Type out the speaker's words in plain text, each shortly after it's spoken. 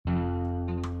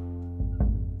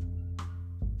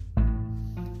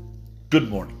Good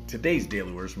morning. Today's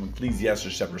daily words from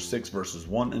Ecclesiastes chapter 6 verses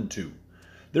 1 and 2.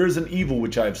 There is an evil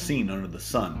which I have seen under the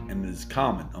sun, and it is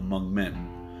common among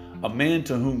men. A man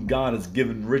to whom God has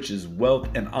given riches, wealth,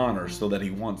 and honor, so that he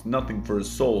wants nothing for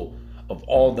his soul of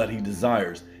all that he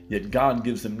desires, yet God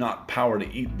gives him not power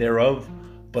to eat thereof,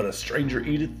 but a stranger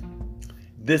eateth.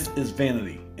 This is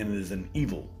vanity, and it is an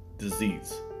evil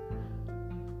disease.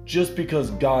 Just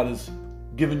because God has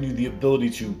given you the ability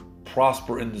to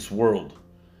prosper in this world,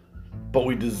 but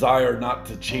we desire not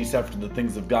to chase after the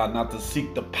things of God, not to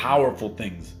seek the powerful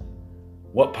things.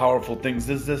 What powerful things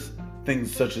is this?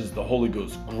 Things such as the Holy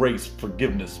Ghost, grace,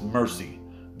 forgiveness, mercy.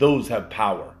 Those have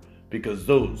power because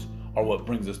those are what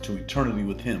brings us to eternity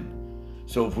with Him.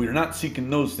 So if we are not seeking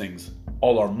those things,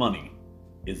 all our money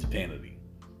is vanity.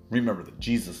 Remember that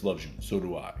Jesus loves you, and so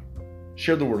do I.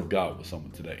 Share the word of God with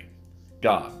someone today.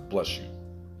 God bless you.